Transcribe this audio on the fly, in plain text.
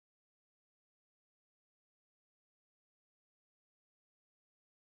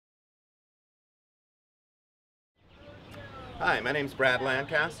Hi, my name is Brad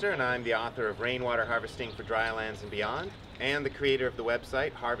Lancaster, and I'm the author of Rainwater Harvesting for Drylands and Beyond, and the creator of the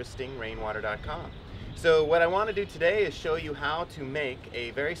website harvestingrainwater.com. So what I want to do today is show you how to make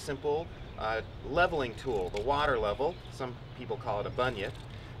a very simple leveling tool, the water level. Some people call it a bunyip.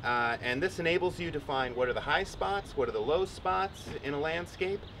 And this enables you to find what are the high spots, what are the low spots in a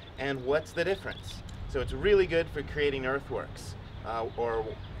landscape, and what's the difference. So it's really good for creating earthworks or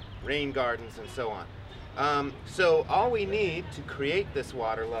rain gardens and so on. So all we need to create this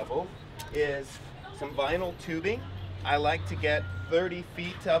water level is some vinyl tubing. I like to get 30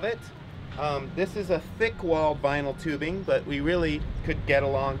 feet of it. This is a thick wall vinyl tubing, but we really could get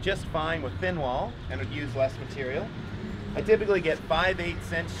along just fine with thin wall and would use less material. I typically get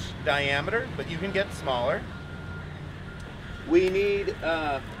 5/8 inch diameter, but you can get smaller. We need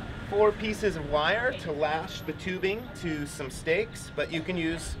 4 pieces of wire to lash the tubing to some stakes, but you can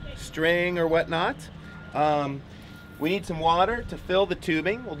use string or whatnot. We need some water to fill the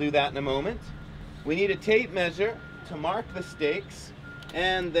tubing. We'll do that in a moment. We need a tape measure to mark the stakes,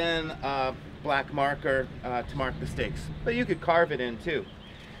 and then a black marker to mark the stakes. But you could carve it in too.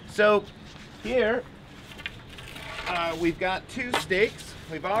 So here we've got 2 stakes.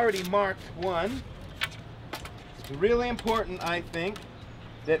 We've already marked one. It's really important, I think,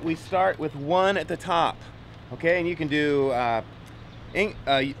 that we start with one at the top. Okay, and you can do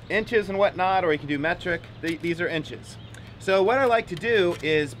inches and whatnot, or you can do metric. These are inches. So what I like to do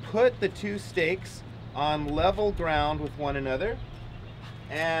is put the 2 stakes on level ground with one another,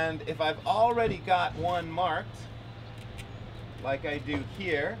 and if I've already got one marked, like I do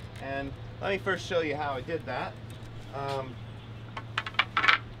here, and let me first show you how I did that.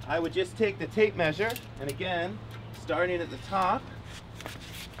 I would just take the tape measure, and again, starting at the top,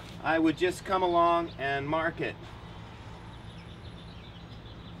 I would just come along and mark it.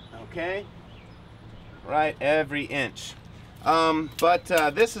 Okay, right, every inch. But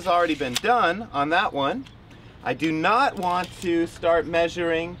this has already been done on that one. I do not want to start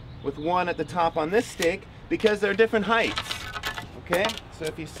measuring with one at the top on this stake because they're different heights. Okay, so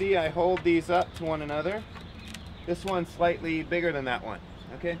if you see, I hold these up to one another. This one's slightly bigger than that one.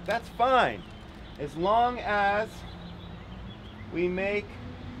 Okay, that's fine as long as we make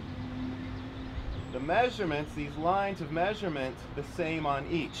the measurements, these lines of measurement, the same on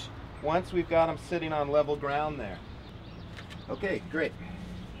each, once we've got them sitting on level ground there. Okay, great.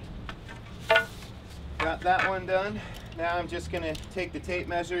 Got that one done. Now I'm just going to take the tape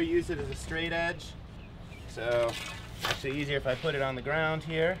measure, use it as a straight edge. So actually easier if I put it on the ground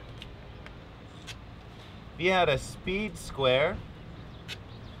here. If you had a speed square,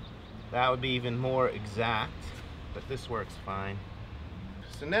 that would be even more exact, but this works fine.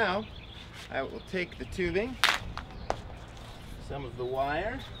 So now I will take the tubing, some of the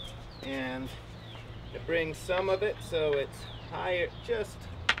wire, and bring some of it so it's higher, just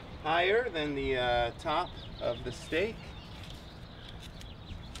higher than the top of the stake.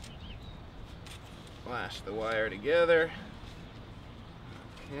 Lash the wire together.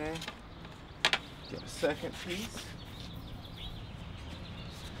 Okay. Get a second piece.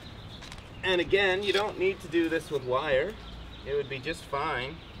 And again, you don't need to do this with wire. It would be just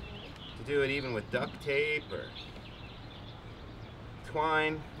fine to do it even with duct tape or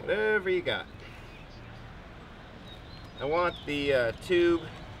twine, whatever you got. I want the tube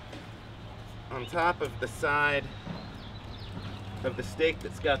on top of the side of the stake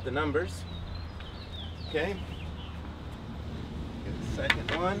that's got the numbers. Okay. Get the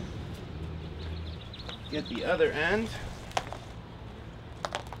second one. Get the other end.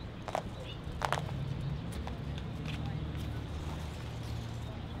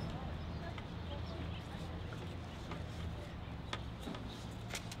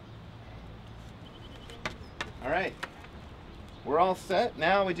 All right, we're all set.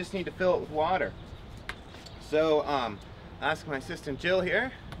 Now we just need to fill it with water. So ask my assistant Jill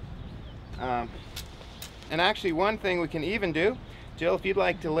here. And actually one thing we can even do, Jill, if you'd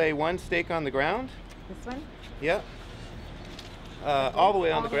like to lay one stake on the ground. This one? Yep. All the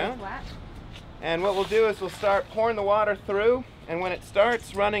way on the ground. Flat. And what we'll do is we'll start pouring the water through, and when it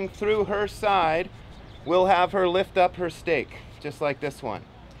starts running through her side, we'll have her lift up her stake, just like this one.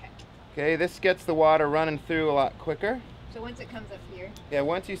 Okay, this gets the water running through a lot quicker. So once it comes up here? Yeah,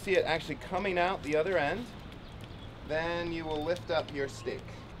 once you see it actually coming out the other end, then you will lift up your stake.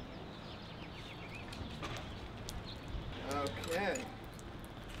 Okay.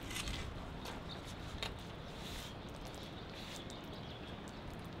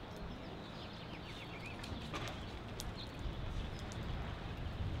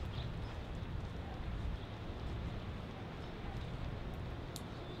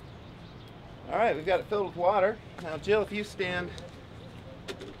 All right, we've got it filled with water. Now, Jill, if you stand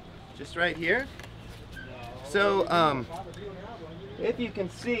just right here. So, if you can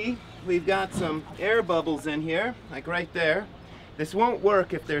see, we've got some air bubbles in here, like right there. This won't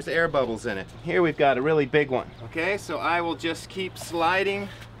work if there's air bubbles in it. Here we've got a really big one. Okay, so I will just keep sliding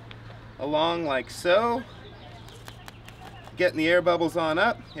along like so, getting the air bubbles on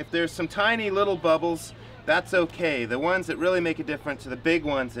up. If there's some tiny little bubbles, that's okay. The ones that really make a difference are the big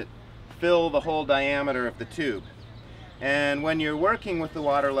ones that fill the whole diameter of the tube. And when you're working with the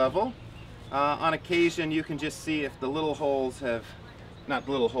water level, on occasion you can just see if the little holes have, not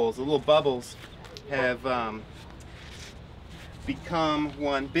the little holes, the little bubbles have become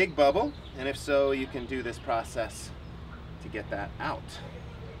one big bubble, and if so, you can do this process to get that out.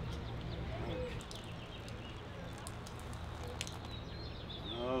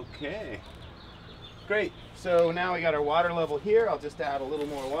 Okay, great. So now we got our water level here. I'll just add a little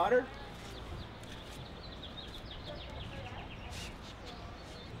more water.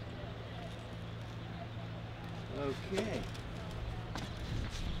 Okay,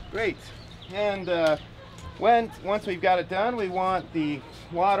 great. And once we've got it done, we want the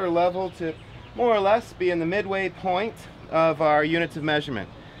water level to more or less be in the midway point of our units of measurement,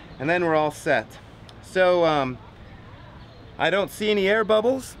 and then we're all set. So I don't see any air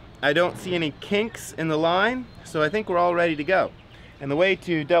bubbles, I don't see any kinks in the line, so I think we're all ready to go. And the way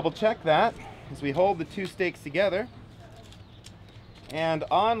to double check that is we hold the two stakes together, and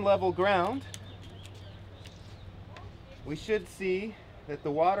on level ground we should see that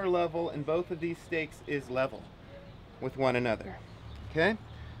the water level in both of these stakes is level with one another. Okay,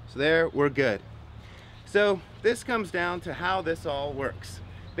 so there, we're good. So this comes down to how this all works.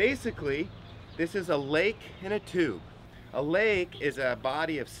 Basically, this is a lake in a tube. A lake is a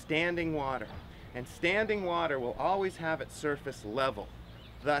body of standing water, and standing water will always have its surface level.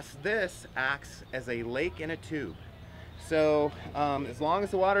 Thus, this acts as a lake in a tube. So as long as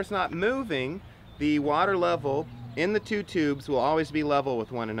the water's not moving, the water level in the two tubes will always be level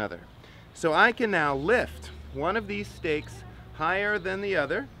with one another. So I can now lift one of these stakes higher than the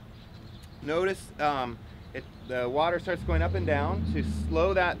other. Notice the water starts going up and down. To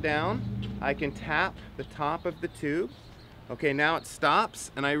slow that down, I can tap the top of the tube. Okay, now it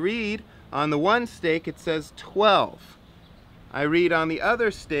stops, and I read on the one stake it says 12. I read on the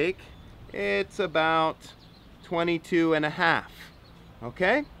other stake it's about 22.5.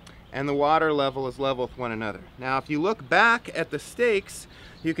 Okay? And the water level is level with one another. Now if you look back at the stakes,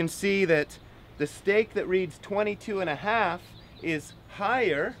 you can see that the stake that reads 22.5 is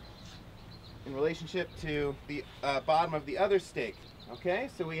higher in relationship to the bottom of the other stake. Okay,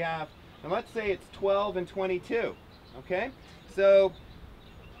 so we have, and let's say it's 12 and 22. Okay, so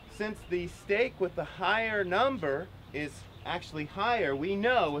since the stake with the higher number is actually higher, we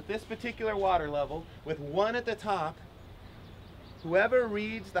know with this particular water level, with one at the top, whoever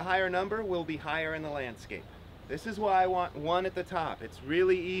reads the higher number will be higher in the landscape. This is why I want one at the top. It's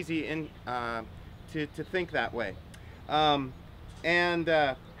really easy to think that way. How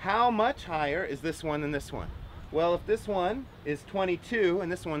much higher is this one than this one? Well, if this one is 22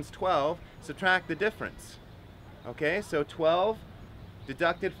 and this one's 12, subtract the difference. Okay, so 12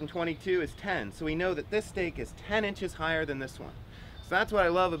 deducted from 22 is 10. So we know that this stake is 10 inches higher than this one. So that's what I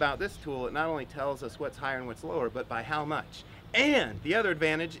love about this tool. It not only tells us what's higher and what's lower, but by how much. And the other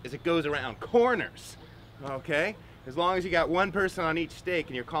advantage is it goes around corners. Okay, as long as you got one person on each stake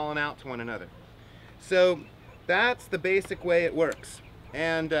and you're calling out to one another. So that's the basic way it works.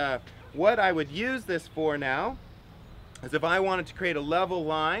 And what I would use this for now is if I wanted to create a level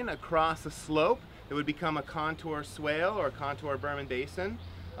line across a slope that would become a contour swale or a contour berm and basin,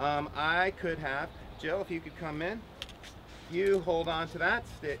 I could have, Jill, if you could come in, you hold on to that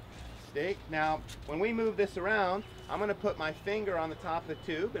stake. Now, when we move this around, I'm going to put my finger on the top of the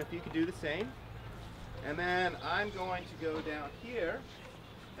tube, and if you could do the same. And then I'm going to go down here,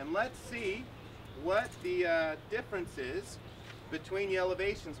 and let's see what the difference is between the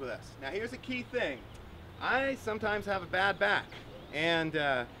elevations with us. Now here's a key thing. I sometimes have a bad back, and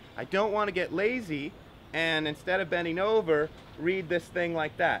I don't want to get lazy and instead of bending over, read this thing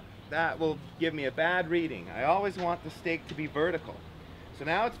like that. That will give me a bad reading. I always want the stake to be vertical. So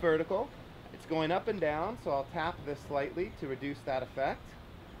now it's vertical. It's going up and down, so I'll tap this slightly to reduce that effect.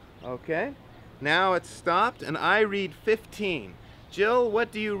 Okay. Now it's stopped, and I read 15. Jill,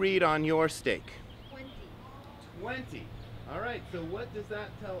 what do you read on your stake? 20. 20. All right, so what does that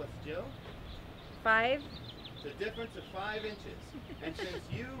tell us, Jill? 5. The difference of 5 inches. And since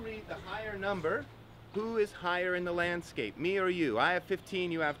you read the higher number, who is higher in the landscape, me or you? I have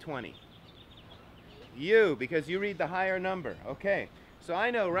 15, you have 20. You, because you read the higher number. Okay, So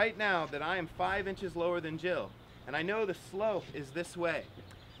I know right now that I am 5 inches lower than Jill, and I know the slope is this way.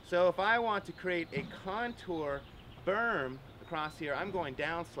 So if I want to create a contour berm across here, I'm going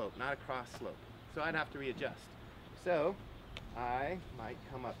down slope, not across slope. So I'd have to readjust. So I might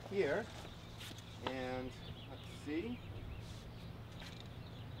come up here and let's see.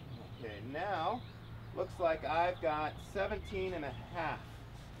 Okay, now looks like I've got 17 and a half.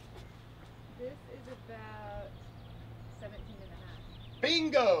 This is about 17 and a half.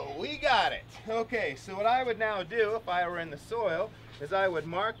 Bingo! We got it! Okay, so what I would now do if I were in the soil is I would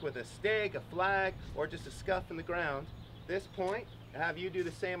mark with a stake, a flag, or just a scuff in the ground this point, have you do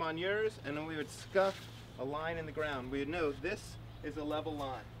the same on yours, and then we would scuff a line in the ground. We would know this is a level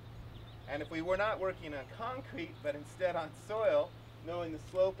line. And if we were not working on concrete, but instead on soil, knowing the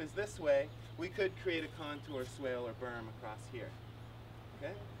slope is this way, we could create a contour swale or berm across here.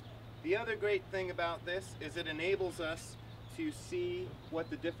 Okay? The other great thing about this is it enables us to see what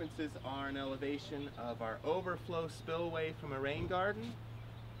the differences are in elevation of our overflow spillway from a rain garden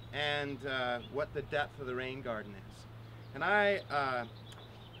and what the depth of the rain garden is. And I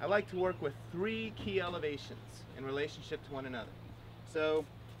like to work with 3 key elevations in relationship to one another. So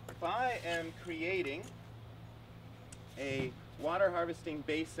if I am creating a water harvesting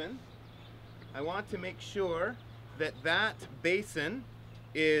basin, I want to make sure that that basin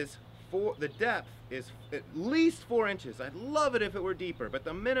is the depth is at least 4 inches. I'd love it if it were deeper, but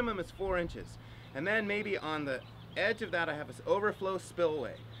the minimum is 4 inches. And then maybe on the edge of that I have this overflow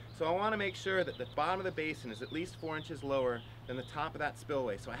spillway. So I want to make sure that the bottom of the basin is at least 4 inches lower than the top of that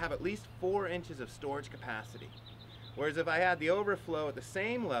spillway. So I have at least 4 inches of storage capacity. Whereas if I had the overflow at the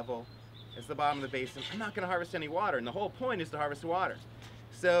same level as the bottom of the basin, I'm not going to harvest any water. And the whole point is to harvest water.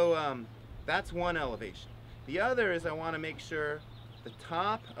 So that's one elevation. The other is I want to make sure the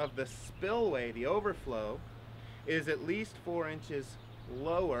top of the spillway, the overflow, is at least 4 inches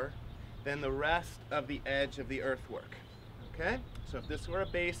lower than the rest of the edge of the earthwork. Okay? So if this were a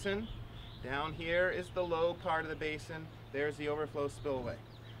basin, down here is the low part of the basin, there's the overflow spillway.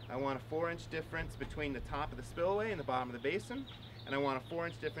 I want a 4-inch difference between the top of the spillway and the bottom of the basin, and I want a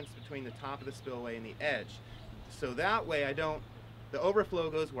 4-inch difference between the top of the spillway and the edge. So that way the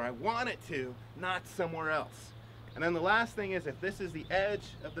overflow goes where I want it to, not somewhere else. And then the last thing is if this is the edge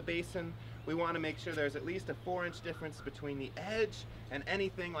of the basin, we want to make sure there's at least a 4-inch difference between the edge and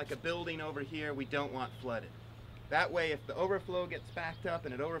anything like a building over here we don't want flooded. That way, if the overflow gets backed up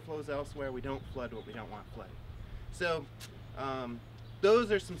and it overflows elsewhere, we don't flood what we don't want flooded. So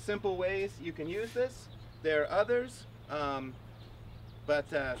those are some simple ways you can use this. There are others, but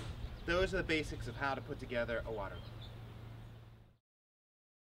those are the basics of how to put together a water line.